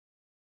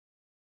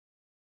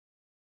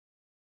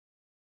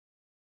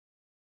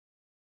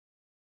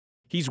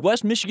He's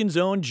West Michigan's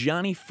own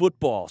Johnny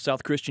Football,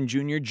 South Christian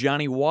junior Jon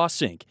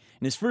Wassink.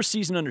 In his first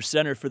season under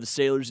center for the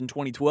Sailors in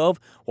 2012,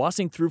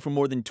 Wassink threw for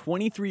more than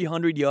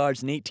 2,300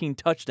 yards and 18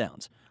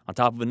 touchdowns, on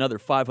top of another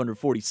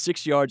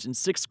 546 yards and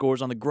 6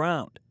 scores on the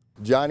ground.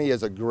 Johnny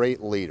is a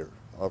great leader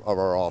of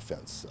our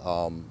offense.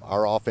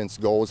 Our offense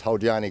goes how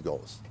Johnny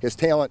goes. His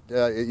talent,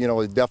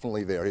 is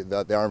definitely there,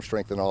 the arm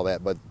strength and all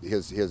that, but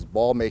his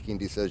ball-making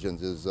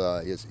decisions is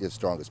his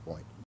strongest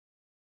point.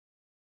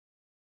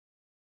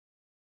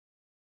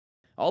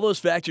 All those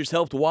factors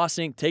helped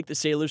Wassink take the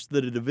Sailors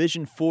to the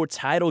Division IV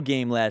title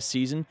game last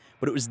season,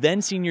 but it was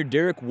then senior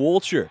Derek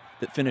Wolcher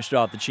that finished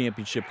off the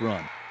championship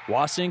run.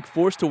 Wassink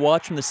forced to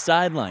watch from the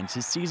sidelines,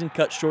 his season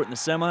cut short in the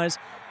semis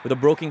with a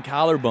broken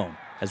collarbone,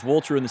 as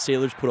Wolcher and the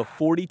Sailors put a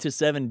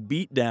 40-7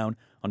 beatdown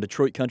on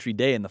Detroit Country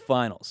Day in the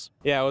finals.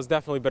 Yeah, it was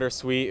definitely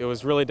bittersweet. It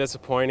was really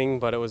disappointing,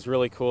 but it was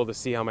really cool to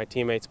see how my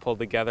teammates pulled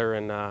together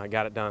and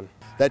got it done.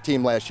 That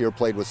team last year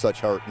played with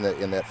such heart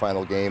in that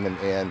final game,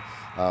 and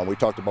we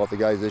talked about the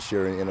guys this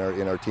year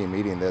in our team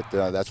meeting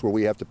that's where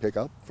we have to pick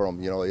up from.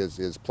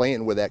 Is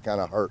playing with that kind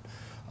of heart,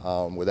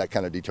 with that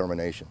kind of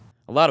determination.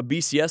 A lot of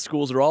BCS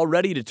schools are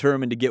already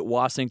determined to get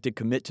Wassink to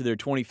commit to their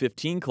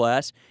 2015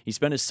 class. He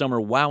spent his summer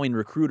wowing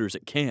recruiters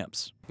at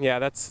camps. Yeah,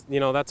 that's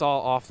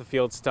all off the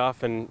field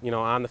stuff, and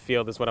on the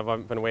field is what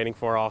I've been waiting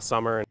for all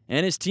summer.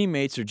 And his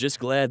teammates are just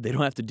glad they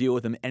don't have to deal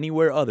with him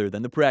anywhere other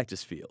than the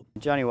practice field.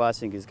 Jon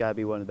Wassink has got to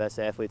be one of the best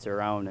athletes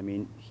around. I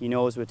mean, he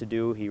knows what to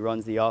do. He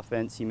runs the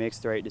offense. He makes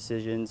the right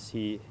decisions.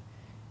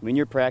 When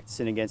you're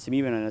practicing against him,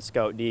 even on a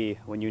scout D,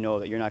 when you know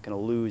that you're not going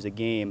to lose a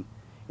game,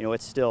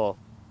 it's still.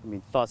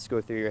 Thoughts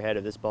go through your head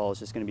of this ball is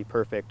just going to be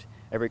perfect.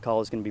 Every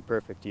call is going to be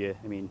perfect.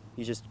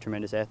 He's just a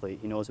tremendous athlete.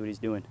 He knows what he's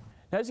doing.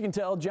 As you can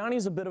tell,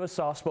 Johnny's a bit of a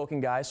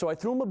soft-spoken guy, so I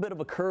threw him a bit of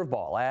a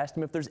curveball. I asked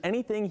him if there's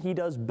anything he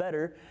does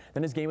better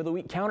than his Game of the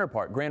Week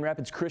counterpart, Grand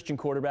Rapids Christian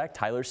quarterback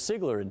Tyler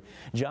Sigler. And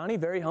Johnny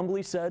very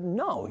humbly said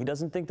no, he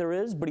doesn't think there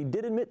is, but he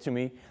did admit to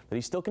me that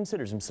he still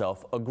considers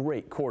himself a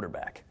great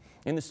quarterback.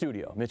 In the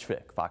studio, Mitch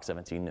Fick, Fox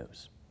 17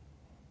 News.